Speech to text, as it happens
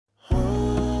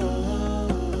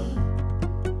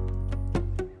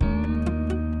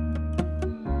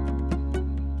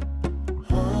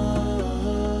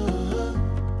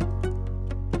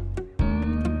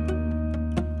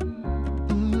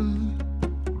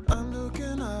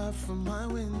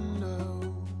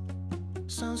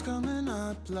Sun's coming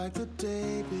up like the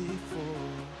day before.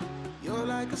 You're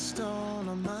like a stone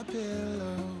on my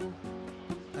pillow.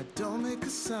 I don't make a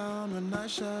sound when I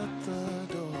shut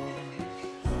the door.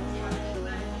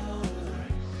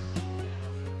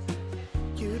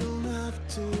 You don't have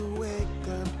to wake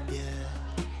up yet.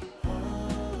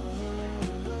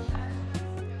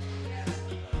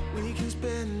 We can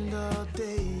spend all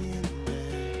day in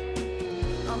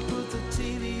bed. I'll put the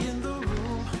TV in the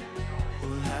room.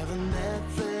 We'll have a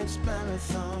Netflix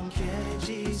marathon, Kenny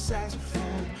G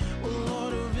saxophone. We'll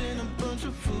order in a bunch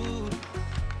of food.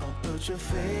 I'll put your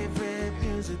favorite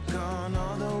music on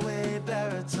all the way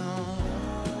baritone.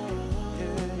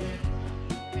 Yeah.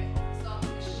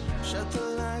 Shut the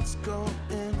lights, go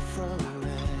infrared.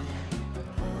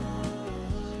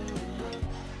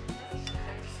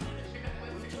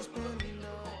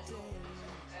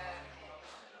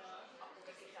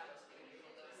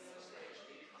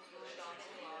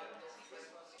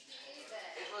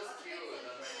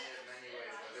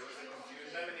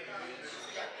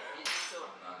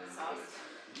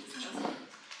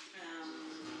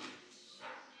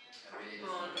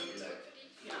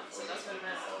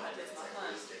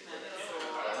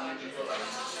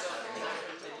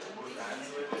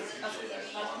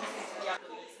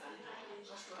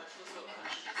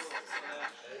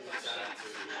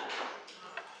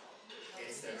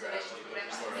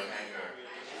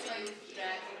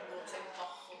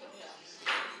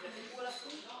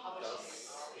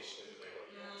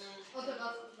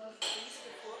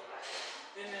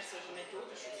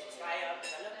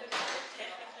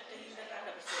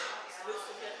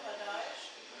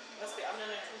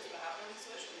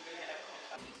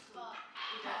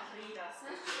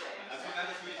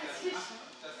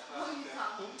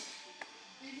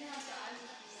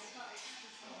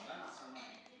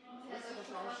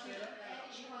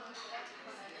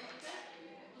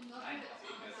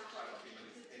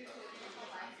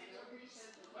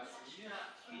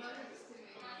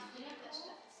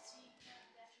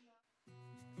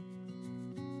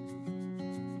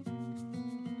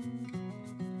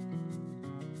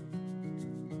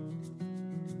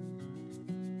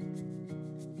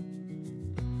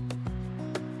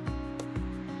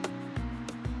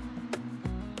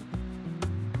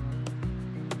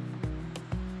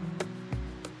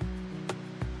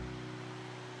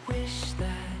 Wish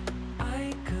that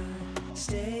I could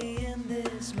stay in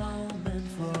this moment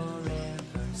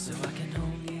forever, so I can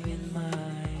hold you in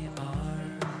my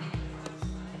arms.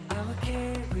 I will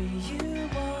carry you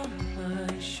on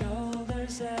my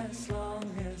shoulders as long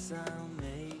as I'll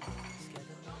make us get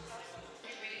along.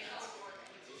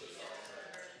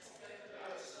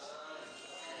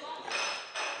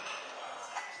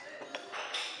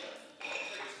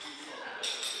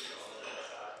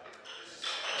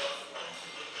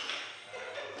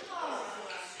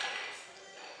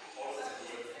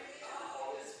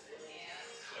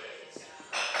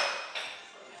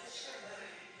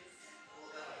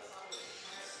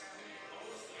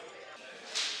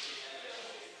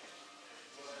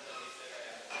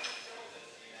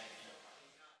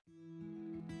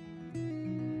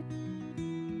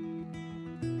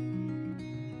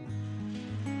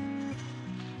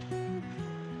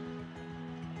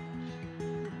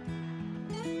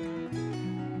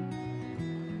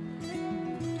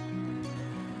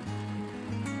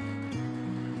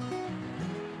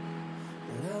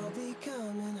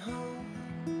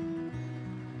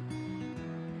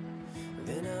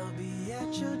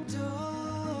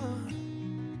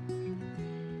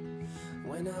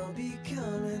 When I'll be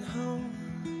coming home,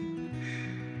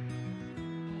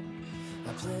 I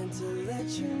plan to let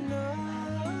you know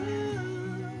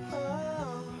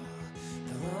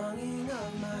the longing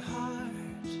of my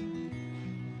heart,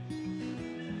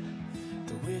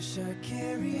 the wish I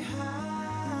carry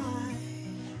high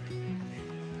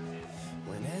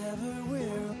whenever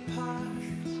we're apart.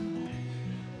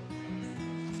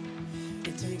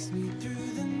 It takes me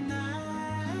through the night.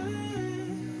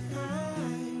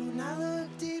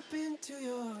 To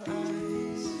your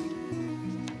eyes,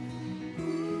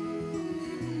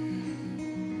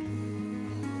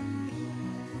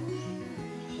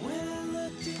 when I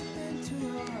look deep into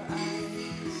your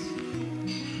eyes,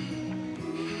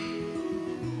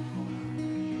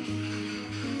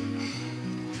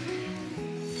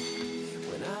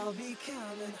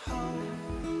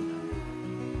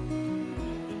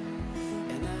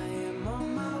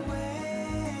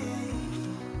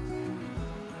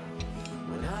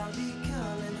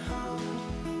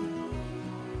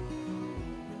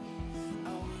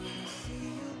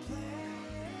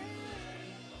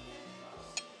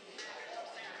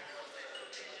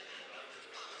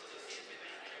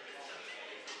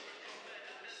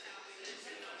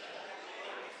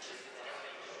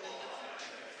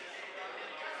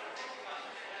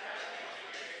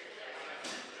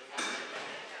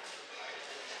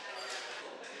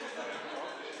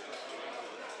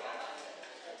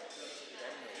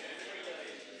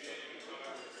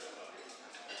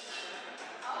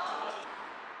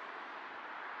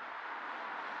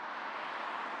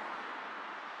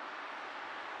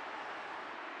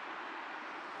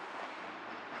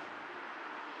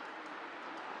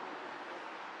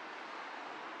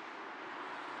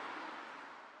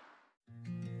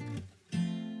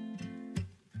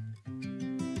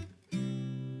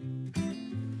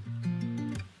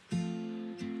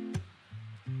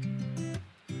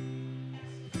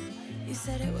 You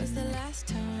said it was the last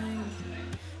time,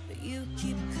 but you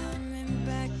keep coming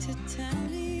back to tell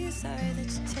me you're sorry that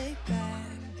you take back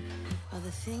all the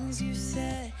things you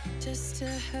said just to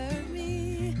hurt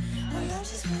me. Our love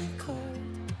just went cold,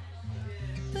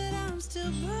 but I'm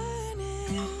still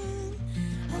burning.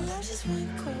 Our love just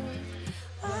went cold.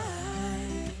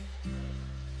 Why?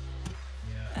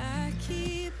 I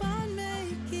keep on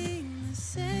making the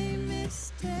same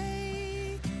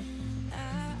mistake.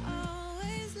 I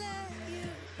always let you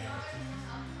down.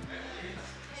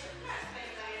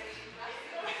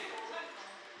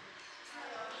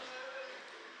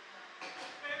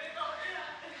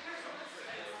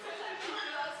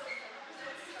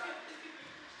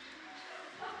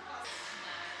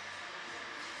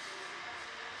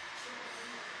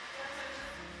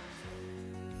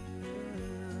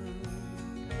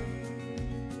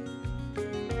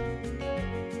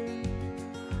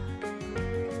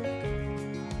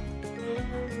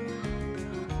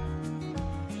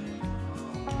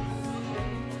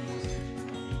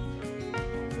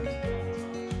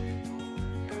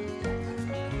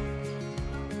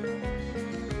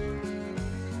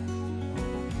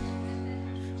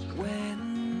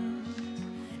 When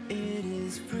it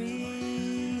is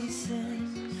freezing,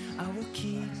 I will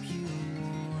keep you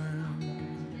warm.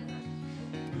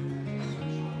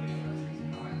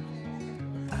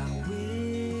 I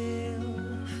will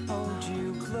hold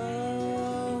you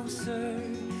closer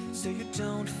so you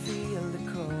don't feel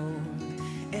the cold.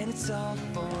 And it's all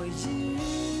for you.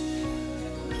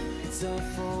 It's all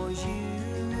for you.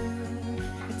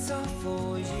 It's all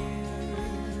for you.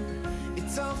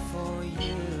 It's all for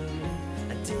you.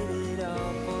 I did it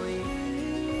all for you.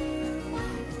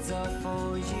 It's all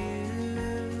for you.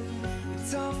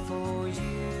 It's all for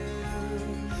you.